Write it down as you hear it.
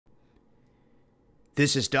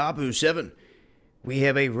This is Dabu7. We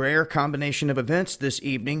have a rare combination of events this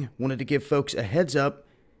evening. Wanted to give folks a heads up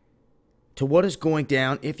to what is going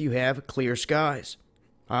down if you have clear skies.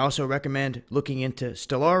 I also recommend looking into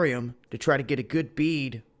Stellarium to try to get a good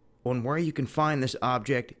bead on where you can find this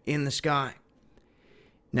object in the sky.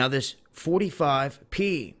 Now this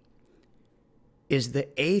 45P is the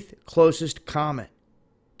 8th closest comet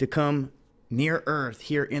to come near Earth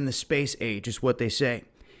here in the space age, is what they say.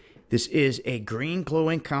 This is a green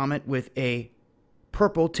glowing comet with a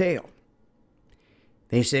purple tail.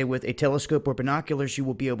 They say with a telescope or binoculars you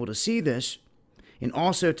will be able to see this. And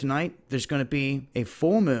also tonight there's going to be a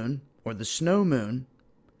full moon, or the snow moon,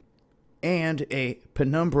 and a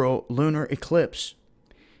penumbral lunar eclipse.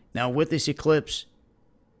 Now with this eclipse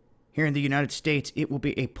here in the United States, it will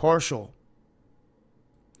be a partial.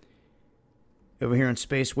 Over here in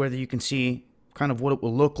space weather you can see kind of what it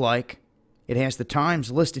will look like. It has the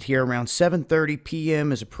times listed here. Around 7:30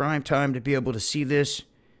 p.m. is a prime time to be able to see this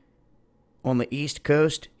on the East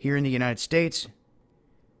Coast here in the United States.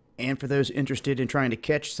 And for those interested in trying to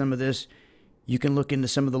catch some of this, you can look into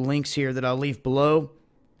some of the links here that I'll leave below.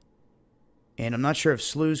 And I'm not sure if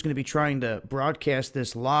SLU's going to be trying to broadcast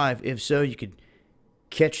this live. If so, you could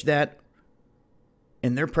catch that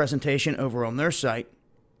in their presentation over on their site.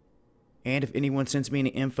 And if anyone sends me any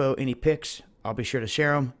info, any pics, I'll be sure to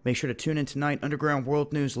share them. Make sure to tune in tonight, Underground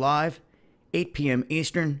World News Live, 8 p.m.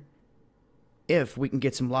 Eastern. If we can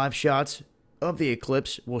get some live shots of the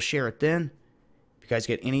eclipse, we'll share it then. If you guys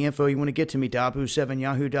get any info you want to get to me,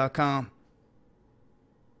 Dabu7yahoo.com.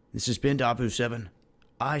 This has been Dabu7,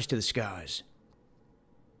 Eyes to the Skies.